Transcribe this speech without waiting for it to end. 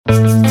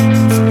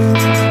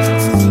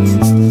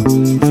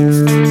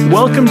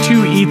Welcome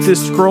to Eat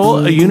This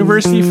Scroll, a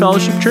University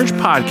Fellowship Church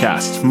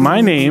podcast.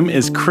 My name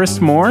is Chris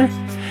Moore.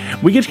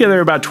 We get together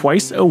about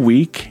twice a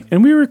week,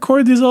 and we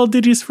record these little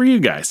digits for you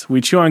guys.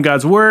 We chew on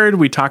God's Word.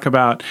 We talk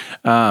about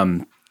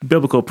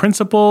biblical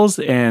principles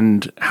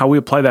and how we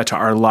apply that to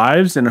our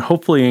lives, and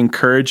hopefully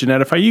encourage and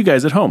edify you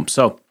guys at home.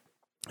 So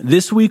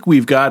this week,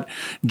 we've got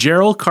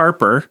Gerald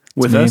Carper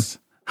with us.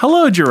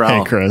 Hello, Gerald.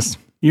 Hey, Chris.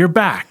 You're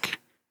back.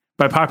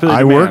 By popular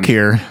I demand. work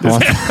here.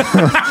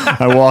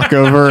 I walk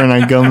over and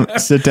I go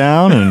sit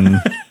down and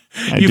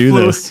I do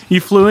this. You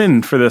flew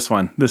in for this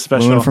one, this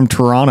special. Flew in from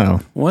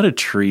Toronto. What a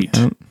treat.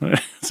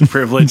 It's a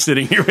privilege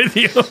sitting here with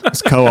you. I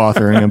was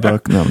co-authoring a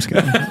book. No, I'm just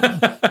kidding.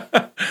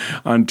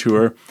 On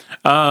tour.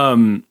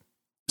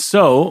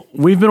 So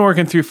we've been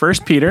working through 1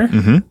 Peter.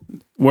 Mm-hmm.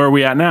 Where are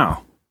we at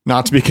now?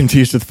 Not to be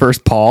confused with 1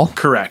 Paul.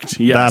 Correct.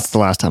 Yes. That's the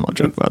last time I'll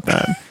joke about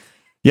that.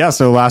 Yeah,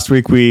 so last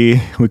week we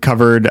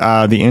covered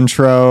the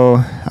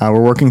intro.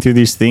 We're working through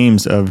these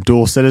themes of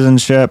dual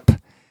citizenship,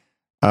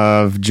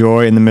 of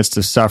joy in the midst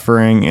of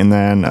suffering, and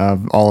then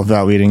of all of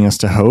that leading us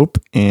to hope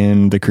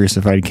in the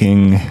crucified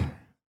King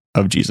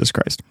of Jesus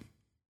Christ.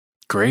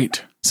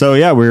 Great. So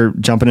yeah, we're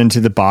jumping into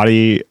the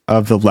body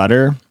of the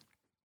letter.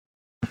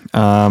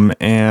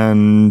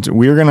 And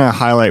we're going to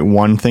highlight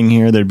one thing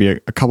here. There'd be a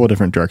couple of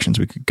different directions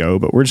we could go,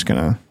 but we're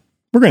going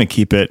to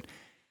keep it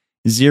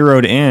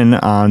zeroed in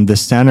on the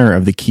center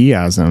of the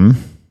chiasm,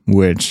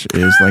 which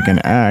is like an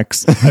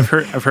X. I've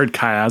heard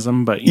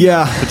chiasm, but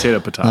yeah, potato.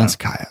 That's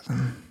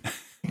chiasm.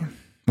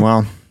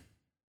 Well,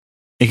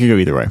 it could go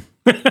either way.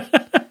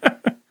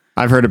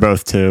 I've heard of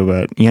both too,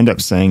 but you end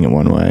up saying it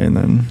one way, and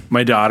then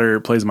my daughter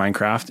plays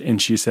Minecraft,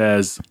 and she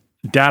says,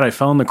 "Dad, I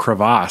fell in the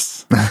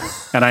crevasse,"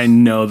 and I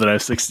know that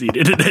I've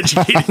succeeded in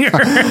educating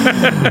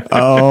her.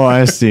 Oh,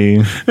 I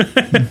see.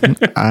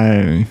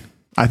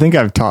 I think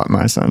I've taught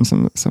my son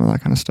some of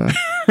that kind of stuff.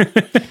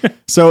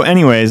 So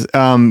anyways,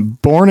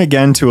 Born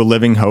Again to a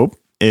Living Hope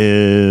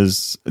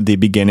is the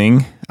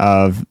beginning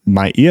of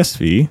my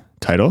ESV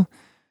title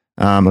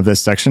of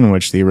this section,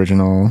 which the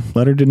original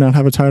letter did not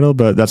have a title,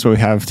 but that's what we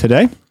have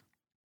today.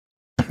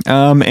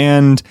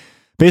 And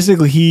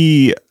basically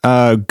he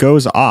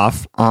goes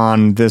off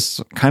on this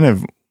kind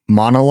of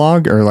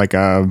monologue or like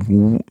a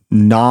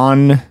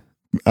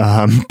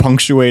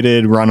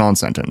punctuated run-on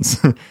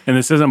sentence. And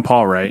this isn't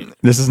Paul, right?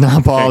 This is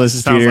not Paul. Okay, this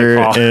is Peter.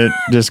 Like it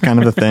just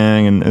kind of a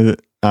thing.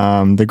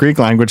 And the Greek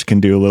language can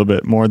do a little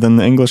bit more than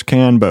the English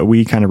can, but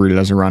we kind of read it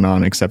as a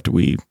run-on, except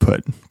we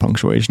put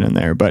punctuation in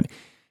there. But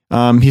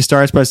he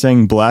starts by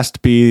saying,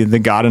 "Blessed be the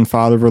God and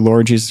Father of our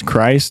Lord Jesus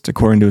Christ.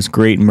 According to his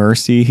great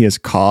mercy, he has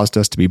caused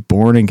us to be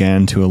born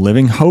again to a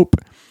living hope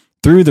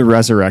through the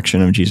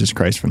resurrection of Jesus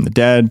Christ from the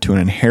dead, to an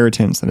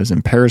inheritance that is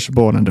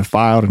imperishable and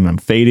undefiled and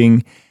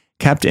unfading,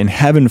 kept in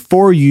heaven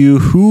for you,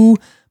 who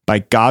by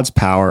God's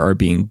power are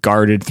being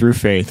guarded through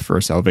faith for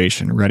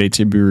salvation, ready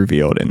to be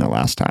revealed in the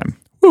last time."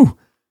 Woo!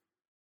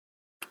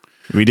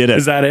 We did it.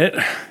 Is that it?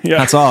 Yeah.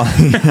 That's all.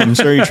 I'm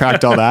sure you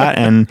tracked all that.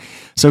 And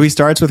so he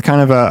starts with kind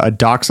of a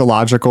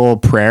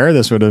doxological prayer.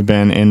 This would have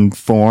been in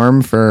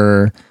form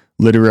for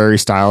literary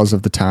styles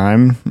of the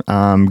time,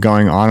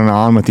 going on and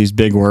on with these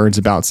big words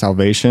about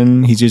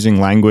salvation. He's using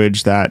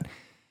language that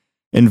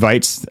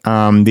invites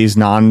these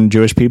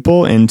non-Jewish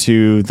people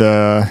into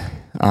the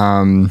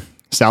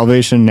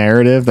salvation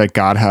narrative that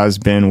God has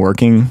been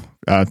working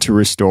to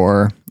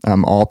restore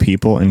all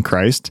people in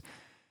Christ.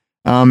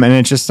 And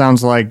it just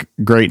sounds like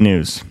great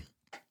news.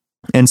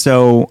 And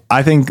so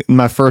I think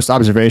my first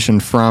observation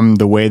from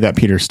the way that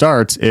Peter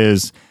starts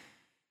is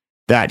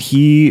that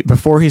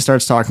before he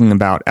starts talking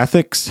about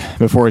ethics,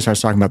 before he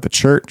starts talking about the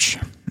church,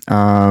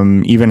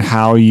 even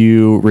how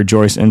you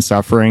rejoice in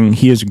suffering,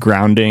 he is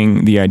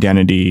grounding the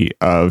identity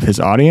of his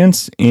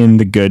audience in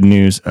the good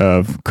news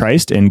of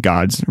Christ and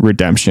God's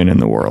redemption in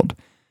the world.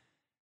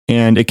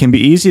 And it can be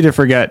easy to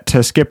forget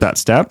to skip that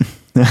step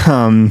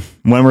when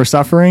we're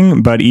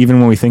suffering, but even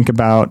when we think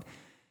about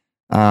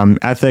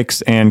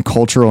ethics and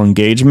cultural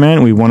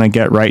engagement, we want to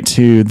get right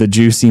to the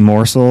juicy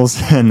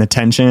morsels and the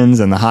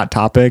tensions and the hot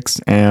topics.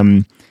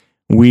 And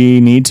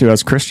we need to,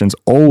 as Christians,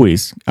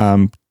 always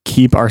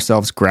keep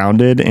ourselves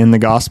grounded in the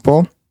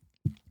gospel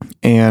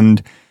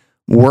and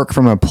work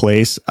from a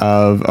place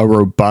of a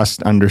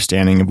robust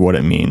understanding of what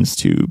it means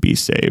to be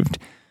saved.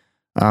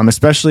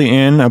 Especially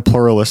in a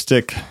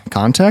pluralistic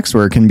context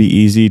where it can be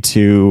easy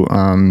to,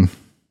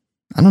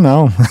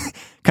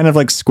 kind of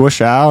like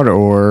squish out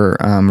or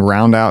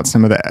round out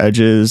some of the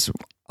edges,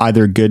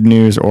 either good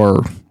news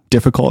or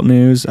difficult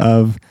news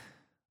of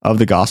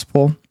the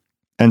gospel.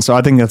 And so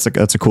I think that's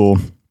a cool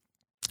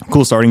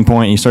starting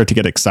point. You start to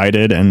get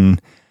excited,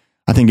 and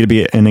I think it'd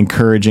be an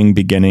encouraging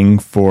beginning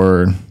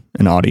for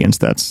an audience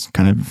that's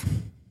kind of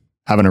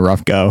having a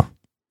rough go.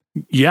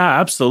 Yeah,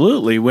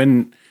 absolutely.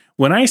 When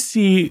I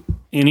see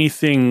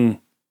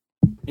anything,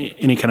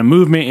 any kind of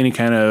movement, any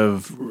kind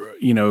of,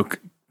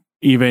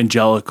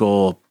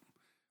 evangelical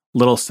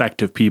little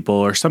sect of people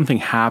or something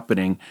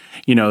happening,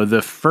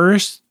 the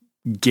first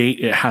gate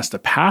it has to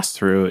pass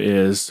through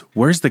is,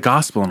 where's the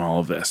gospel in all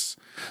of this?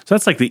 So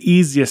that's like the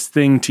easiest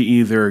thing to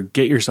either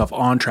get yourself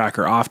on track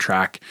or off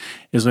track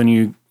is when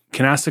you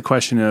can ask the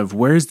question of,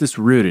 where is this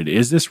rooted?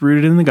 Is this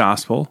rooted in the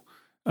gospel?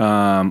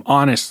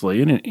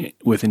 Honestly, and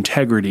with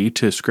integrity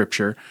to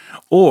scripture,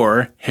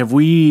 or have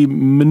we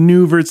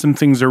maneuvered some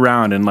things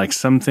around and like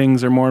some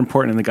things are more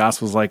important in the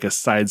gospel is like a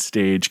side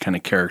stage kind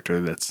of character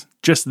that's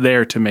just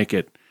there to make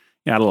it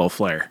add a little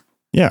flair.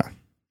 Yeah.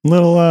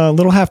 Little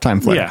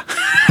halftime flair.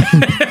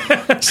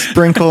 Yeah.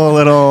 Sprinkle a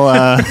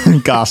little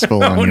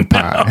gospel on your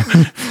pie.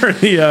 For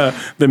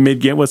the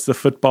mid-game, what's the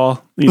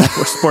football,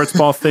 sports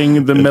ball thing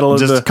in the middle of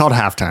Just called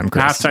halftime,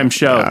 Chris. halftime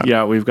show.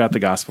 Yeah, we've got the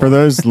gospel. For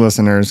those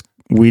listeners,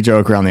 we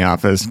joke around the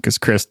office because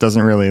Chris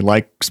doesn't really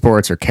like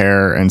sports or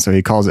care. And so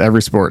he calls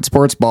every sport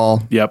sports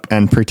ball. Yep.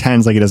 And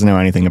pretends like he doesn't know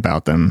anything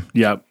about them.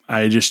 Yep.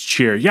 I just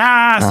cheer.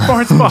 Yeah,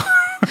 sports ball.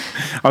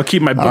 I'll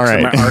keep my books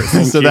and my art.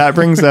 So that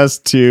brings us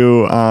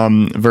to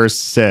verse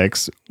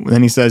 6.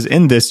 Then he says,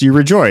 in this you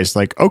rejoice.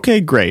 Like,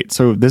 okay, great.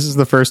 So this is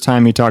the first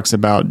time he talks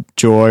about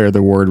joy or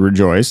the word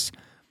rejoice.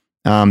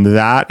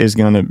 That is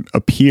going to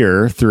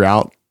appear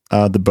throughout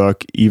the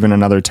book, even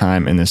another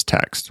time in this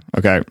text.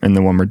 Okay. In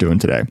the one we're doing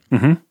today.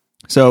 Mm-hmm.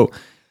 So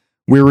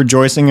we're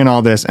rejoicing in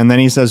all this. And then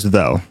he says,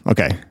 though,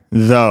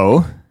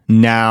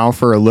 now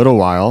for a little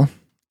while,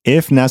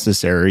 if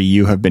necessary,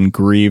 you have been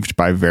grieved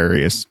by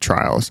various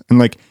trials. And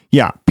like,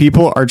 yeah,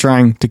 people are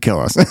trying to kill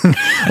us.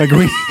 Like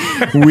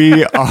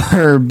we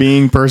are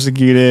being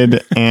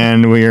persecuted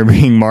and we are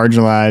being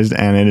marginalized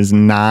and it is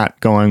not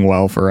going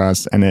well for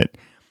us. And it,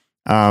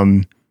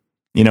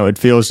 it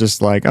feels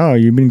just like, oh,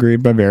 you've been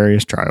grieved by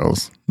various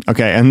trials.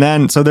 Okay. And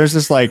then, so there's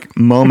this like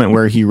moment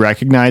where he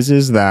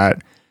recognizes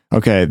that,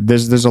 okay,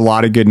 there's a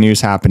lot of good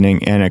news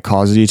happening and it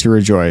causes you to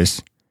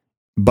rejoice,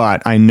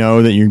 but I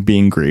know that you're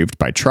being grieved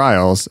by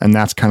trials, and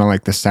that's kind of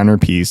like the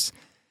centerpiece.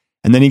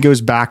 And then he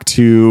goes back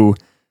to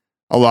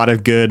a lot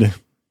of good,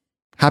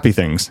 happy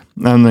things.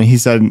 And he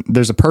said,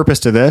 there's a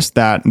purpose to this,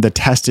 that the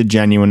tested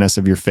genuineness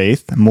of your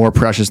faith, more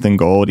precious than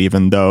gold,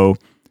 even though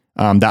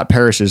that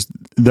perishes,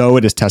 though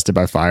it is tested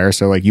by fire.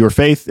 So like your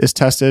faith is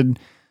tested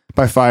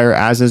by fire,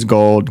 as is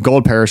gold.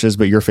 Gold perishes,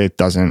 but your faith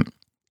doesn't.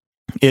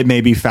 It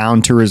may be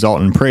found to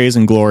result in praise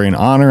and glory and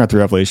honor at the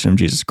revelation of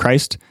Jesus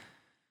Christ.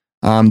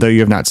 Though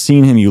you have not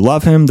seen him, you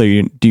love him. Though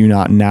you do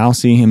not now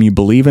see him, you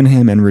believe in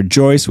him and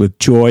rejoice with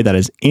joy that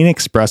is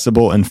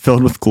inexpressible and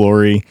filled with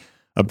glory,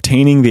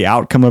 obtaining the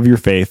outcome of your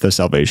faith, the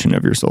salvation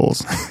of your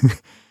souls.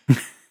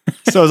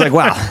 So I was like,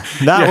 wow,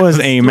 that was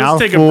a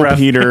mouthful,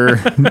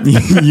 Peter.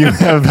 You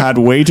have had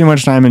way too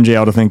much time in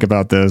jail to think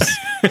about this.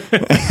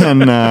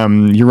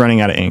 And you're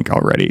running out of ink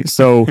already.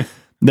 So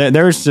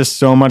there's just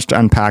so much to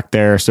unpack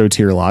there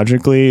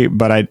soteriologically,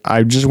 but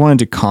I just wanted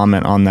to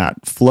comment on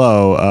that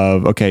flow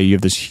of, okay, you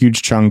have this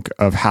huge chunk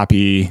of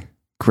happy,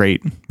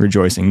 great,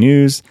 rejoicing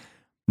news.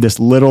 This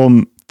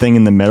little thing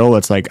in the middle,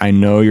 it's like, I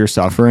know you're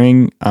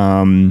suffering.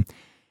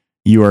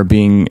 You are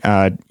being,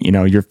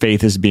 your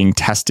faith is being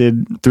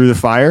tested through the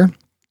fire,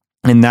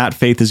 and that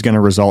faith is going to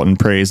result in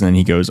praise. And then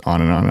he goes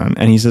on and on and on.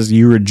 And he says,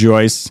 you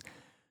rejoice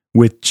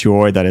with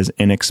joy that is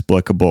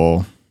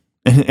inexplicable,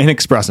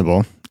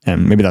 inexpressible.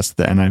 And maybe that's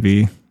the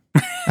NIV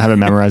I have it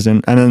memorized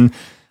in. And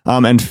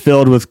then, and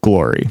filled with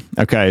glory.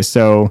 Okay.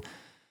 So,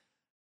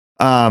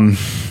 I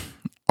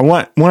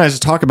want to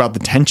talk about the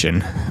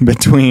tension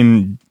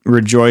between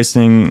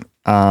rejoicing,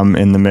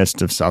 in the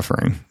midst of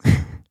suffering.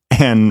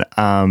 And,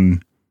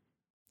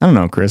 I don't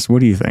know, Chris, what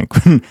do you think?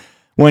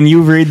 When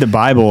you read the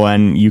Bible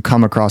and you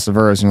come across a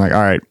verse and you're like,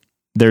 all right,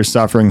 there's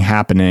suffering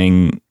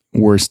happening.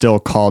 We're still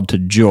called to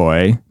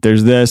joy.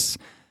 There's this,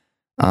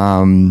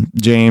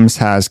 James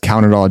has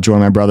counted all joy,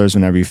 my brothers,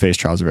 whenever you face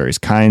trials of various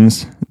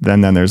kinds.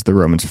 Then there's the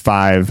Romans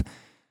 5,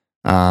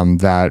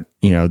 that,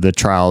 the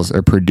trials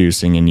are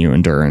producing in you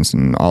endurance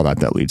and all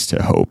that leads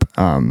to hope.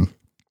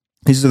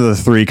 These are the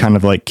three kind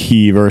of like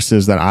key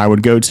verses that I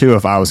would go to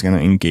if I was going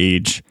to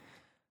engage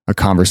a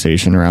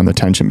conversation around the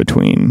tension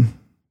between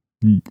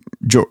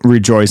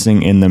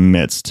rejoicing in the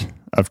midst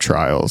of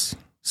trials.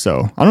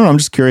 So I don't know. I'm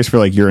just curious for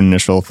like your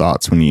initial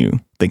thoughts when you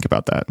think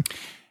about that.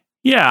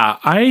 Yeah,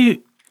 I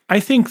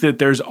think that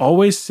there's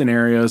always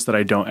scenarios that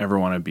I don't ever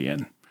want to be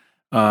in.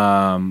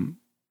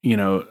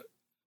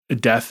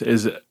 Death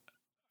is,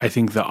 I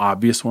think, the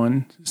obvious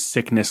one.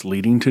 Sickness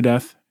leading to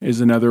death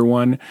is another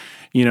one.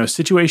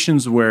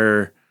 Situations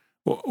where,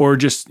 or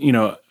just,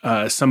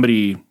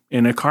 somebody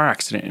in a car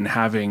accident and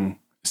having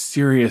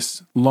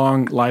serious,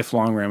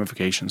 lifelong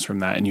ramifications from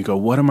that. And you go,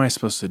 what am I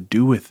supposed to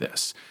do with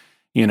this?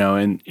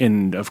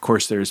 And of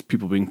course there's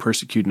people being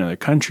persecuted in other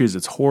countries.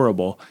 It's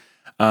horrible.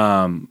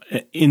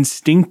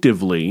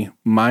 Instinctively,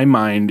 my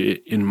mind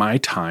in my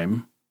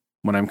time,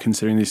 when I'm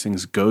considering these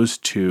things, goes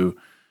to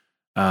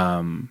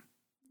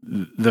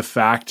the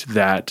fact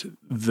that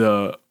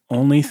the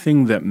only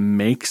thing that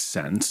makes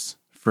sense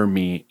for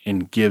me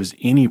and gives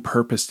any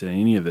purpose to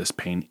any of this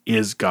pain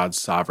is God's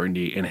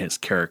sovereignty and his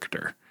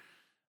character.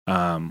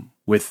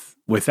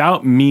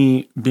 Without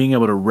me being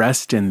able to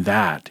rest in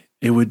that,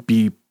 it would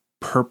be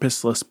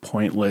purposeless,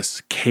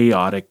 pointless,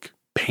 chaotic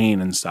pain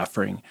and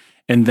suffering.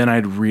 And then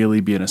I'd really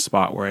be in a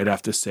spot where I'd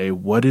have to say,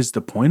 what is the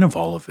point of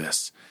all of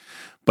this?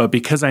 But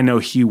because I know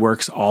he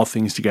works all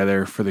things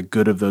together for the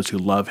good of those who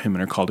love him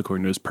and are called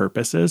according to his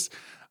purposes,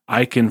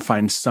 I can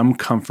find some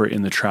comfort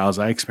in the trials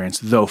I experience,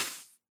 though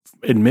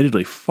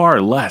admittedly far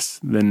less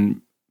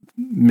than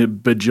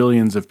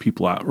bajillions of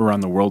people around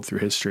the world through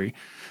history.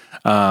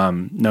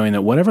 Knowing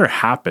that whatever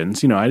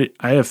happens, I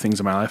have things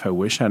in my life I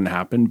wish hadn't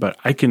happened, but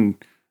I can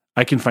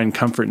find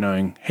comfort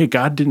knowing, hey,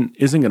 God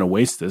isn't going to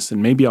waste this,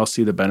 and maybe I'll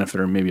see the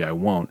benefit or maybe I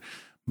won't.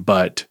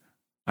 But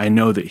I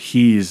know that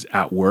he's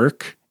at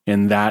work,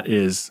 and that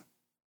is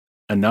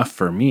enough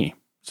for me.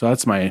 So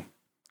that's my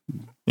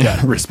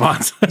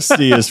response.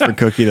 C is for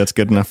cookie. That's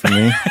good enough for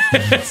me.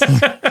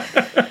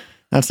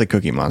 That's the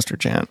Cookie Monster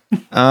chant.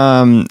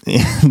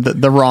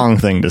 The wrong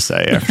thing to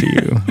say after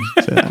you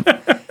say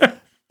that.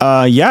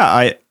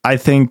 I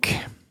think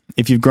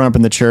if you've grown up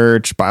in the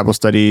church, Bible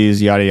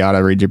studies, yada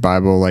yada, read your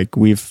Bible, like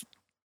we've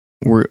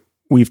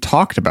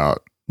talked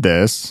about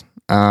this.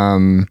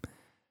 And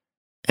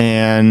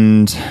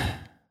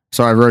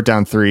so I wrote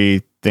down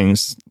three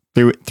things,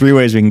 three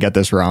ways we can get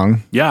this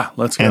wrong. Yeah,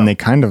 let's go. And they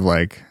kind of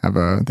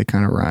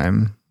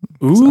rhyme.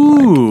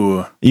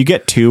 Ooh. So you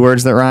get two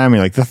words that rhyme.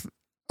 You're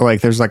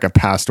like there's like a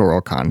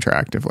pastoral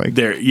contract of like,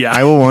 there, yeah.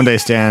 I will one day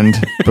stand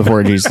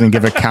before Jesus and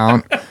give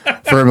account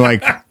for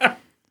like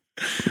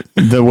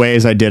the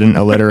ways I didn't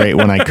alliterate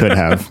when I could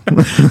have.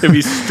 To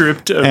be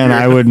stripped of and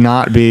I would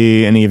not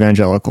be an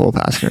evangelical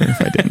pastor if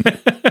I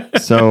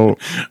didn't. So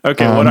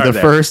okay, what are the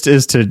they? first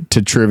is to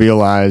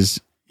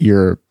trivialize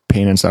your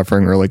pain and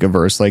suffering, or like a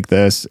verse like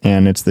this,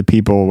 and it's the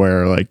people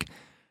where like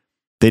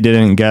they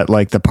didn't get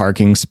like the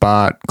parking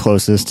spot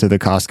closest to the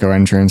Costco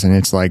entrance, and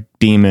it's like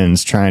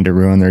demons trying to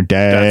ruin their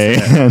day.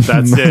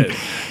 That's it.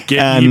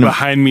 Get ye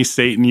behind me,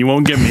 Satan. You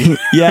won't get me.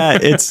 Yeah,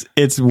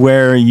 it's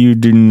where you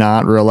do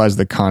not realize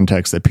the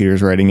context that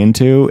Peter's writing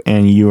into,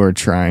 and you are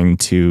trying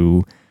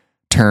to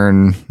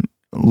turn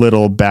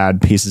little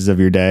bad pieces of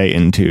your day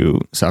into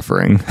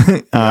suffering.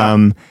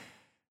 And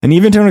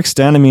even to an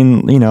extent, I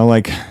mean,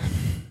 like,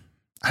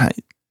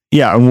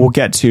 and we'll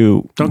get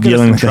to don't get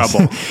us in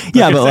trouble.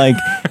 Yeah, but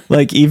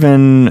like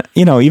even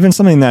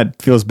something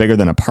that feels bigger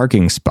than a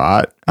parking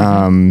spot.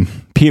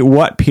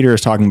 What Peter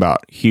is talking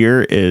about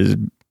here is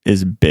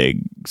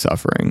big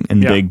suffering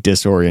and big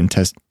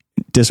disorientation,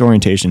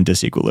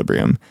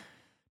 disequilibrium.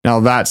 Now,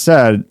 that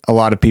said, a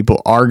lot of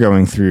people are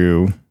going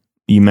through,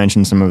 you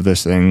mentioned some of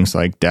those things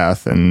like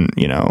death and,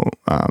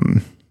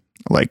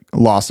 like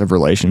loss of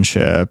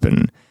relationship,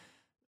 and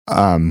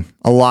a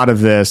lot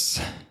of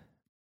this,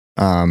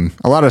 a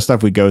lot of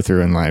stuff we go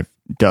through in life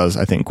does,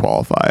 I think,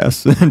 qualify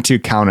us to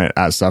count it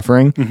as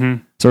suffering.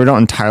 Mm-hmm. So we don't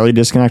entirely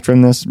disconnect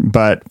from this,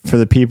 but for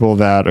the people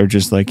that are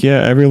just like,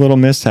 yeah, every little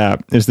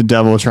mishap is the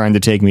devil trying to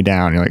take me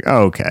down. You're like,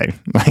 oh, okay.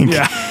 Like,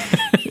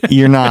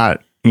 you're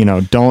not,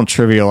 don't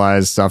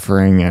trivialize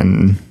suffering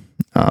and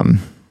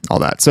all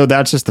that. So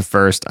that's just the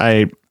first.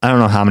 I don't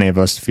know how many of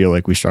us feel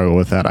like we struggle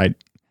with that.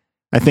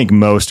 I think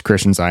most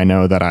Christians I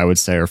know that I would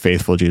say are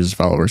faithful Jesus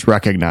followers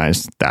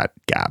recognize that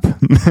gap.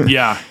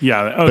 Yeah.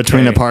 Okay.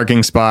 Between a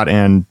parking spot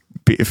and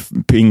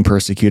being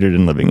persecuted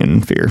and living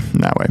in fear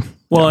in that way.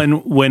 Well,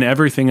 and when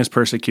everything is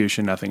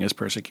persecution, nothing is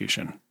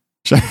persecution.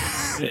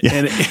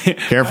 Yeah.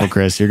 Careful,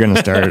 Chris. You're going to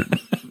start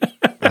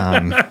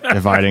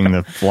dividing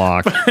the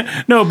flock.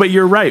 No, but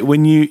you're right.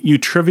 When you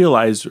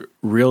trivialize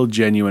real,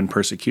 genuine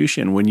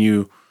persecution, when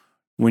you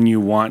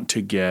want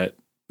to get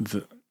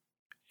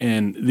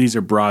and these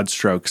are broad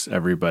strokes,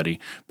 everybody,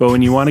 but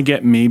when you want to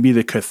get maybe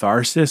the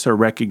catharsis or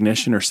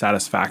recognition or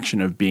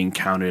satisfaction of being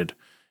counted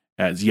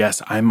as, yes,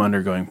 I'm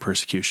undergoing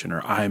persecution,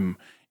 or I'm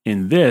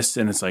in this,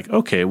 and it's like,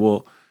 okay,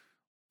 well,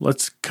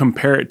 let's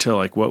compare it to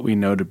like what we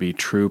know to be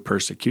true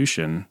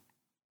persecution.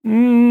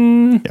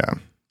 Yeah.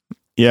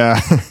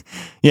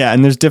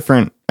 And there's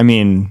different,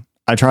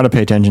 I try to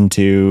pay attention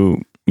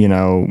to,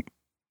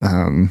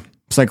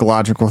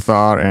 psychological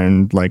thought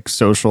and like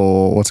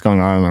social, what's going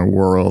on in our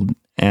world.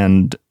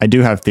 And I do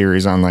have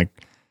theories on like,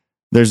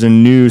 there's a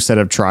new set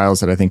of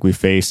trials that I think we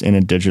face in a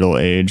digital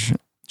age.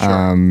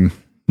 Sure.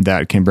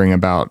 That can bring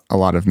about a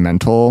lot of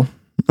mental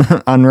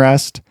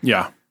unrest.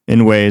 Yeah.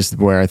 In ways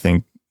where I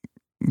think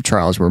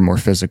trials were more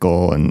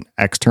physical and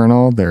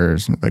external.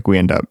 There's like, we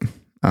end up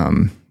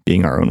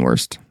being our own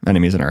worst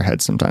enemies in our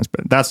heads sometimes,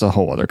 but that's a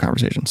whole other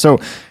conversation. So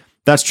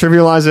that's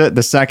trivialize it.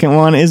 The second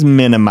one is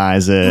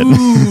minimize it.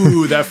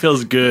 Ooh, that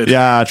feels good.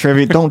 Yeah.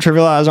 Don't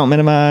trivialize, don't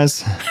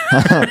minimize.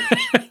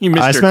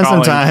 I spent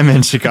some time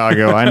in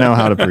Chicago. I know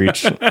how to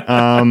preach.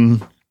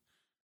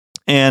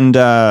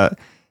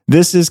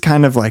 This is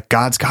kind of like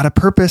God's got a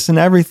purpose in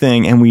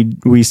everything, and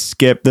we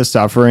skip the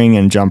suffering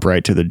and jump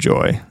right to the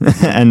joy.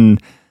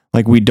 And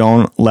like, we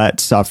don't let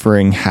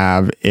suffering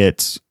have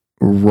its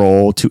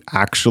role to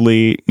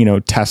actually,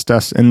 test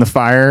us in the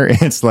fire.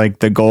 It's like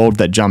the gold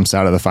that jumps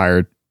out of the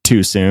fire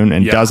too soon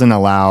and doesn't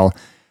allow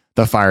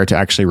the fire to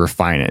actually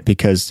refine it,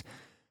 because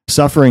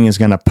suffering is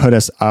going to put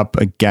us up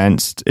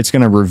against, it's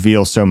going to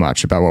reveal so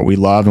much about what we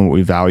love and what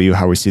we value,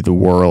 how we see the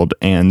world.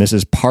 And this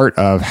is part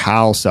of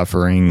how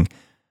suffering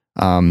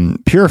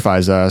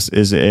purifies us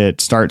is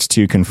it starts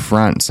to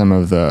confront some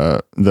of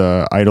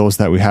the idols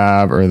that we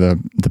have, or the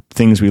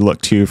things we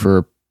look to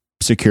for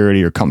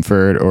security or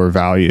comfort or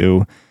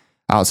value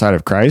outside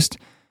of Christ.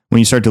 When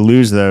you start to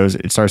lose those,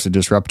 it starts to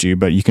disrupt you,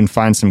 but you can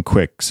find some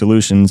quick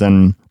solutions.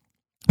 And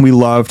we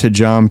love to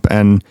jump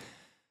and,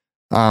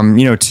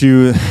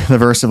 to the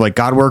verse of like,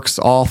 God works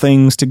all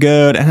things to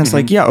good. And it's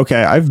like, yeah,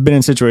 okay. I've been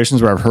in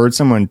situations where I've heard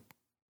someone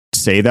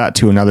say that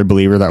to another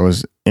believer that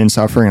was in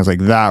suffering. I was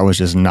like, that was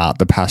just not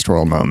the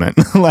pastoral moment.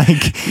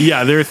 Like,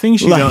 yeah, there are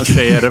things you don't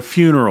say at a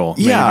funeral.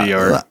 Maybe,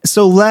 or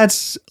so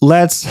let's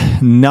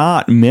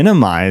not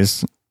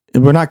minimize.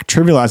 We're not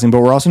trivializing,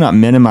 but we're also not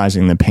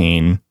minimizing the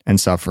pain and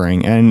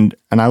suffering. And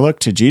I look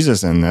to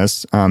Jesus in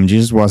this.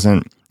 Jesus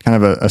wasn't kind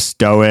of a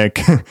stoic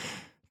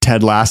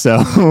Ted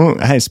Lasso,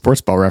 hey, sports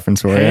ball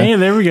reference for you. Hey,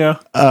 there we go.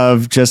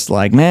 Of just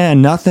like,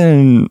 man,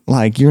 nothing,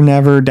 like you're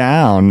never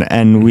down.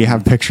 And we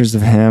have pictures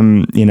of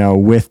him,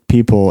 with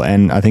people.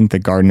 And I think the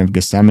Garden of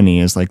Gethsemane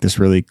is like this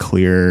really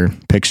clear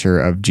picture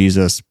of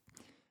Jesus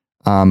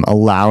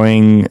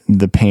allowing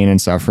the pain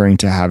and suffering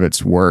to have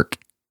its work,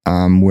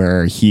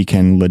 where he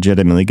can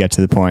legitimately get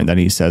to the point that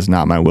he says,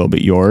 not my will,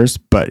 but yours.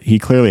 But he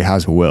clearly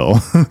has a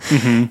will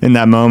in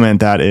that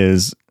moment. That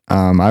is,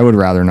 I would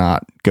rather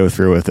not go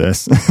through with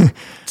this.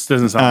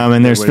 Doesn't sound like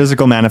and there's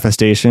physical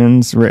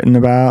manifestations written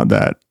about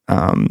that.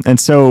 And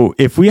so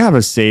if we have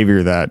a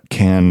savior that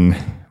can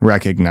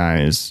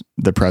recognize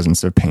the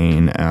presence of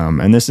pain,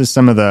 and this is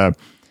some of the,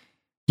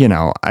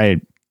 I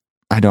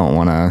don't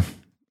want to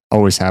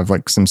always have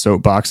like some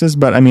soapboxes,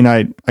 but I mean,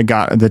 I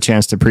got the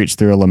chance to preach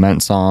through a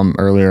lament psalm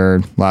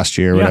earlier last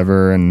year,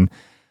 whatever. And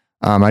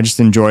I just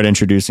enjoyed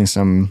introducing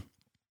some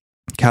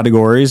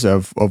categories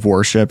of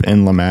worship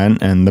and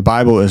lament, and the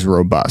Bible is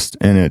robust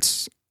in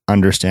its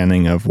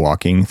understanding of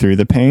walking through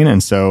the pain.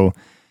 And so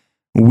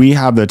we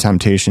have the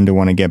temptation to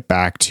want to get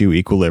back to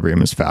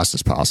equilibrium as fast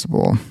as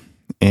possible.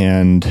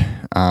 And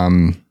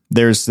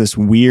there's this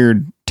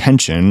weird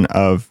tension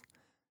of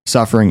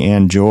suffering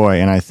and joy.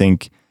 And I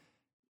think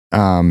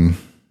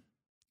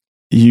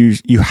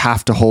you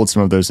have to hold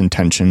some of those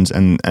intentions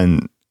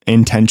and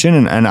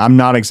intention. And I'm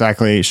not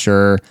exactly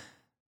sure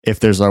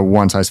if there's a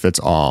one size fits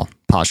all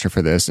posture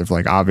for this. If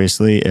like,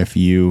 obviously if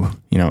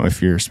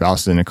if your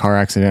spouse is in a car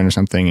accident or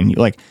something and you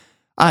like,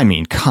 I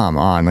mean, come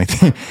on, like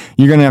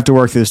you're going to have to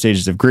work through the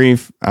stages of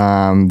grief.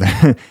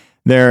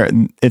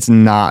 It's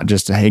not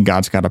just hey,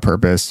 God's got a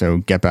purpose, so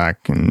get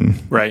back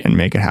and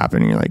make it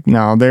happen. And you're like,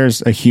 no,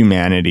 there's a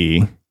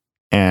humanity,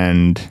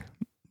 and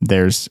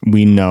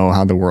we know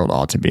how the world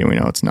ought to be, and we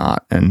know it's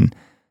not, and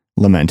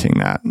lamenting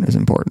that is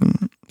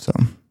important. So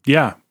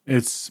yeah,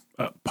 it's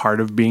a part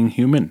of being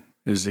human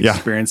is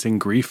experiencing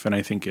grief, and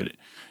I think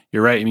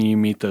you're right. I mean, you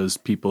meet those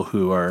people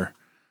who are,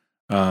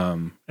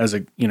 as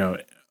a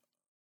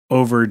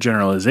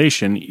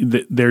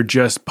overgeneralization, they're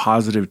just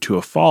positive to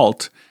a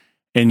fault.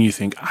 And you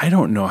think, I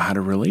don't know how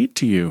to relate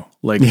to you.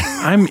 Like,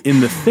 I'm in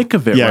the thick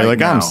of it right like,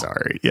 now. I'm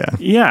sorry. Yeah.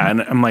 Yeah.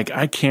 And I'm like,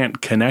 I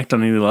can't connect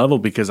on any level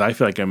because I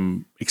feel like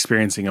I'm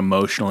experiencing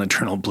emotional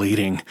internal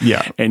bleeding.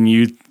 Yeah. And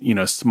you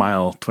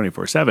smile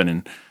 24/7.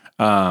 And,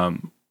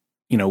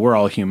 we're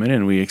all human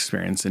and we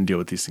experience and deal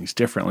with these things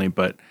differently.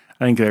 But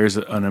I think there's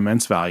an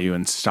immense value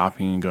in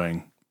stopping and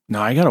going,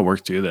 no, I got to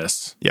work through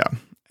this. Yeah.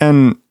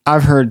 And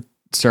I've heard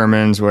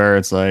sermons where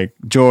it's like,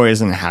 joy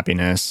isn't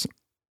happiness.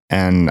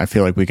 And I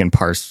feel like we can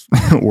parse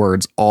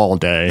words all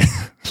day.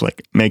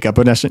 Like make up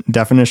a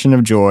definition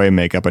of joy,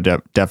 make up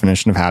a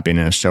definition of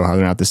happiness, show how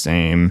they're not the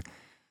same.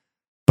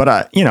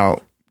 But,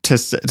 to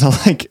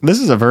like, this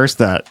is a verse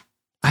that,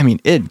 I mean,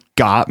 it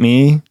got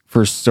me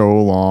for so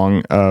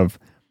long of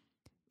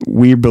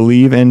we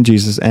believe in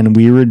Jesus and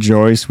we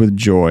rejoice with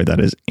joy that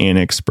is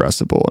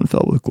inexpressible and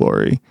filled with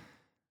glory.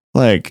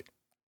 Like,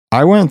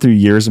 I went through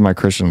years of my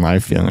Christian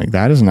life feeling like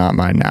that is not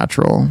my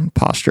natural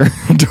posture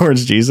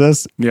towards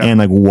Jesus. Yeah. And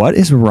like, what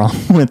is wrong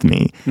with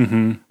me?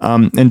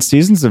 Mm-hmm. In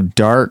seasons of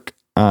dark,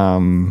 I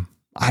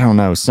don't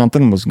know,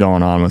 something was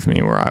going on with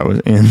me where I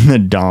was in the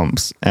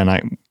dumps, and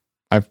I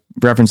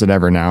reference it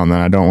every now and then.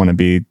 I don't want to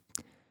be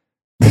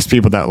those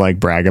people that like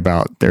brag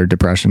about their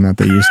depression that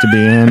they used to be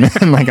in.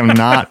 And like, I'm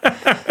not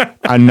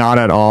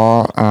at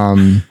all.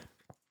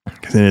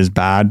 Cause it is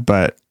bad,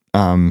 but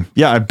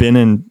I've been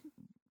in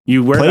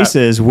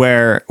places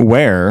where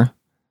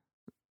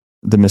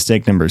the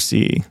mistake number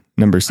C,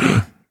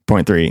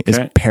 point 3 is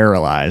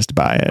paralyzed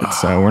by it.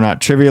 So we're not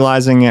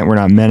trivializing it. We're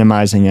not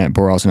minimizing it,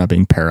 but we're also not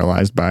being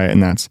paralyzed by it.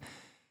 And that's,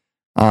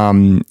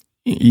 there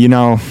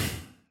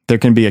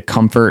can be a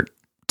comfort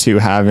to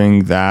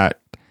having that,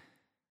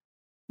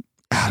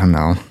 I don't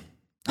know,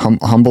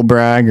 humble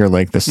brag or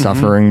like the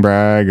suffering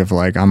brag of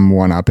like, I'm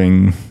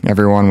one-upping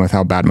everyone with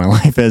how bad my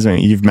life is. I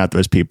mean, you've met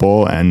those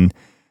people, and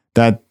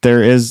that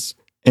there is,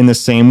 in the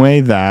same way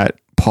that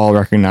Paul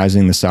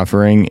recognizing the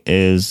suffering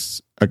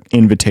is an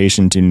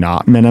invitation to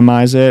not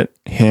minimize it,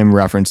 him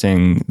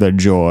referencing the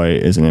joy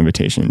is an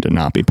invitation to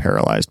not be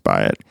paralyzed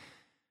by it.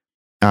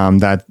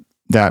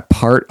 That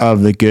part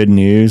of the good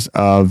news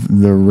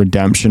of the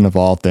redemption of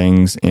all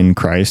things in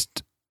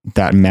Christ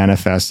that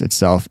manifests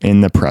itself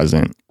in the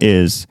present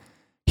is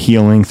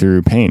healing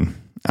through pain,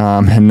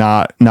 and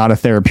not a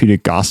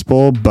therapeutic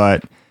gospel,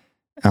 but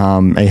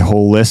a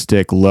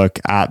holistic look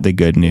at the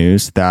good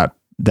news that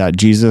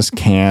Jesus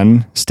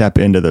can step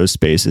into those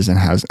spaces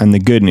and the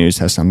good news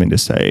has something to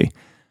say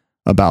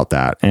about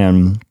that.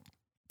 And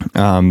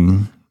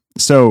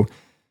so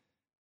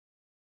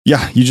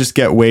yeah, you just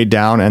get weighed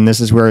down, and this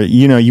is where,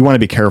 you want to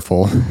be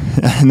careful.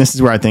 And this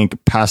is where I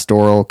think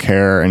pastoral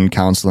care and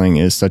counseling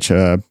is such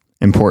a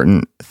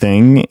important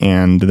thing.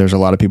 And there's a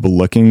lot of people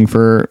looking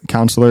for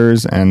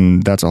counselors,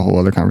 and that's a whole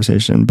other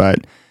conversation.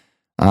 But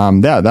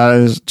that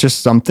is just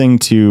something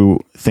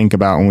to think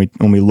about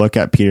when we look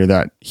at Peter,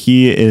 that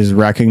he is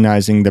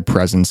recognizing the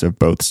presence of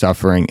both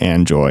suffering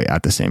and joy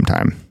at the same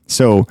time.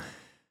 So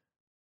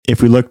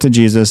if we look to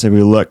Jesus, if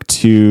we look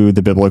to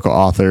the biblical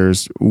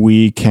authors,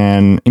 we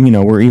can,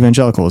 we're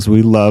evangelicals.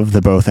 We love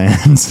the both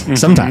ends. Mm-hmm.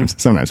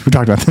 Sometimes we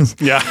talked about this.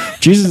 Yeah.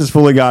 Jesus is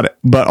fully God,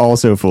 but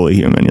also fully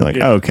human. You're like,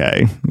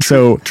 okay,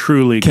 so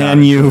truly,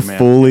 can you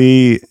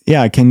fully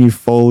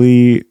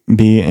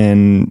be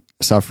in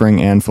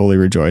suffering and fully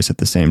rejoice at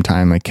the same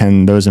time? Like,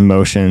 can those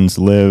emotions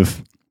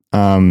live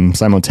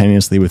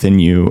simultaneously within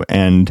you?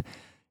 And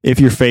if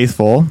you're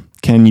faithful,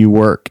 can you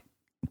work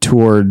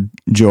toward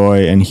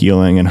joy and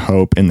healing and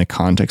hope in the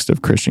context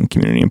of Christian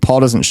community? And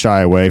Paul doesn't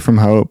shy away from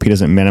hope. He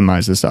doesn't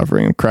minimize the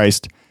suffering of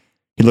Christ.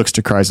 He looks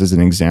to Christ as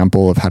an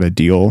example of how to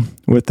deal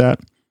with that.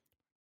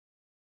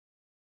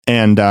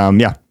 And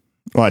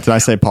what did I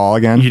say, Paul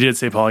again? You did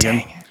say Paul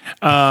again.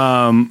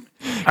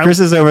 Chris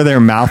is over there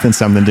mouthing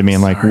something to me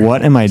and like,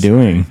 what am I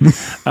doing?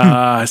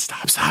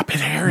 Stop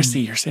it,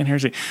 heresy. You're saying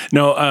heresy.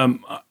 No,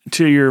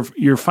 to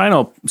your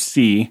final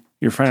C,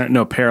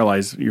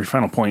 paralyze, your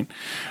final point.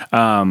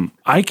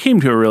 I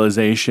came to a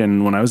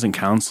realization when I was in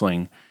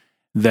counseling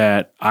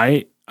that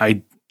I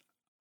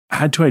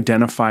had to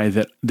identify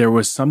that there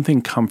was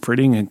something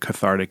comforting and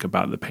cathartic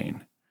about the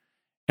pain.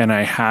 And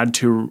I had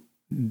to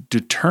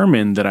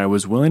determine that I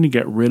was willing to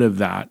get rid of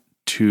that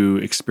to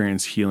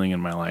experience healing in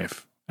my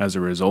life as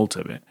a result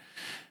of it.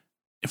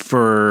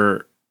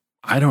 For,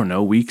 I don't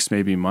know, weeks,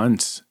 maybe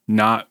months,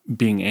 not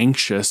being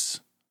anxious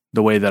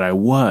the way that I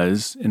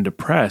was and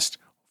depressed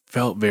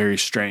felt very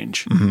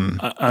strange,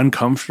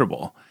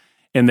 uncomfortable.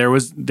 And there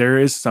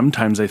is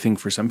sometimes, I think,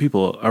 for some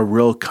people, a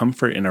real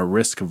comfort in a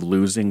risk of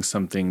losing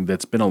something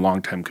that's been a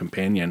long time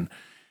companion.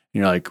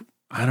 You're like,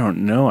 I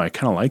don't know, I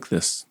kind of like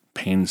this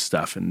pain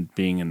stuff and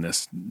being in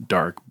this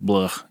dark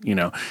blah,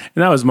 and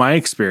that was my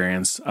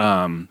experience.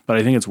 But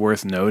I think it's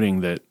worth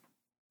noting that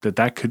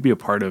could be a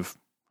part of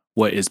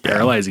what is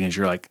paralyzing is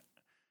you're like,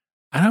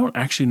 I don't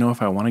actually know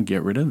if I want to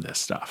get rid of this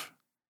stuff.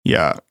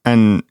 Yeah.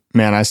 And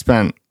man, I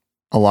spent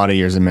a lot of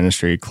years in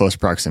ministry, close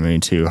proximity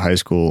to high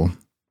school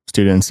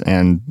students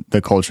and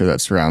the culture that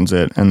surrounds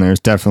it. And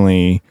there's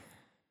definitely,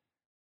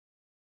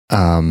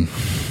 there's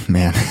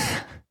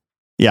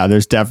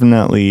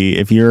definitely,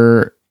 if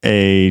you're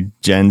a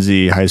Gen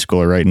Z high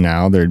schooler right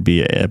now, there'd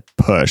be a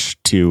push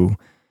to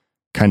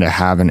kind of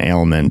have an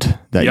ailment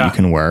that you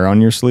can wear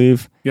on your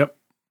sleeve. Yep.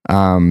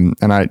 And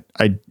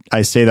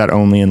I say that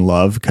only in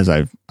love because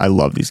I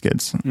love these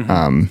kids,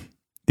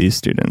 these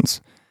students.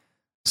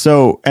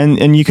 So,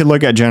 and you could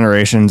look at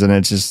generations and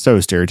it's just so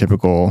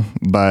stereotypical,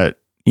 but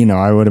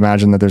I would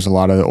imagine that there's a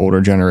lot of the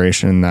older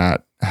generation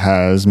that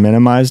has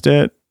minimized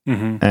it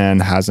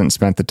and hasn't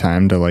spent the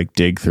time to like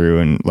dig through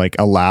and like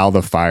allow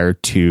the fire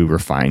to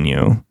refine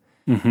you,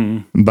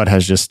 but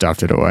has just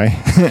stuffed it away.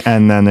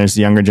 And then there's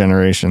the younger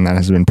generation that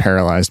has been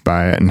paralyzed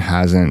by it and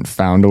hasn't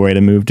found a way to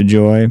move to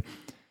joy.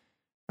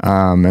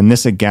 And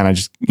this again, I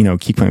just,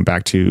 keep coming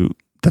back to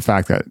the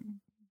fact that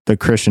the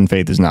Christian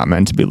faith is not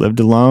meant to be lived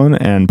alone.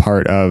 And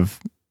part of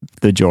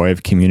the joy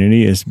of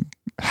community is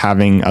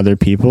having other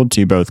people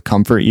to both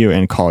comfort you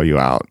and call you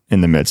out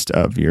in the midst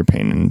of your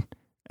pain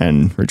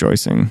and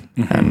rejoicing.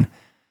 And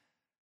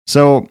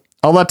so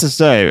all that to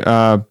say,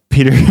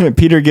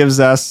 Peter gives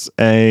us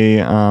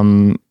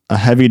a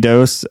heavy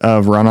dose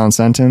of run-on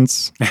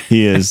sentence.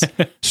 He is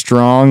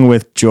strong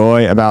with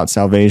joy about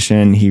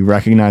salvation. He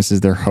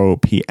recognizes their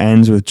hope. He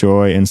ends with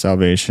joy in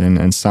salvation.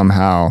 And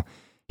somehow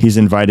he's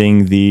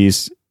inviting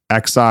these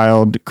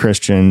exiled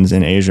Christians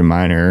in Asia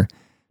Minor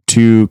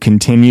to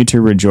continue to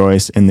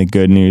rejoice in the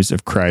good news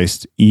of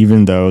Christ,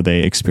 even though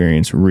they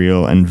experience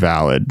real and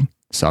valid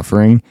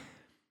suffering,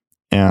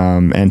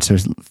 and to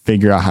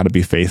figure out how to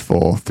be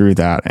faithful through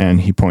that. And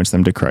he points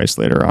them to Christ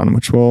later on,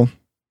 which we'll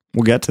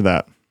get to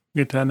that.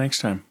 Get to that next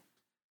time.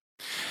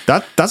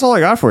 That's all I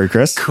got for you,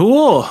 Chris.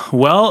 Cool.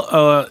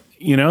 Well,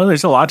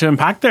 there's a lot to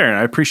unpack there, and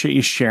I appreciate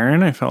you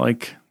sharing. I felt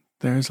like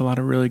there's a lot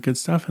of really good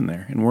stuff in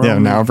there.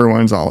 And now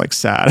everyone's all like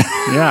sad.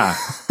 Yeah.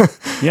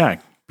 Yeah.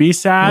 Be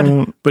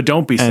sad, but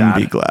don't be sad. And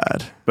be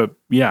glad. But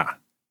yeah.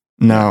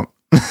 No.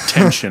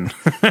 Tension.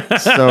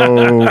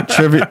 So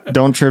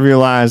don't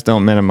trivialize,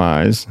 don't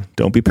minimize,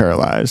 don't be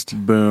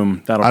paralyzed.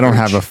 Boom. I don't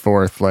have a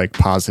fourth like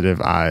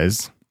positive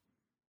eyes.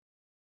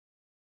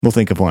 We'll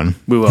think of one.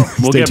 We will.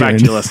 We'll get back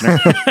to you, listener.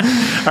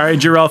 All right,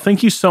 Jarrell,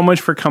 thank you so much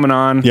for coming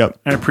on. Yep.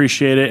 I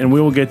appreciate it. And we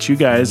will get you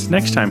guys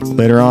next time.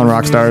 Later on,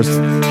 rock stars.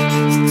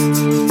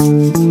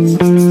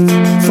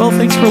 Well,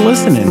 thanks for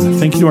listening.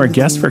 Thank you to our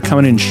guests for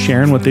coming and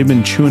sharing what they've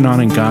been chewing on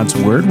in God's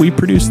Word. We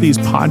produce these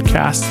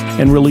podcasts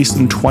and release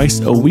them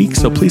twice a week,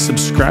 so please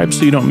subscribe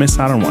so you don't miss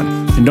out on one.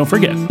 And don't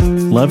forget,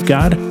 love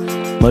God,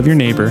 love your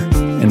neighbor,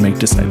 and make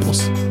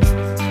disciples.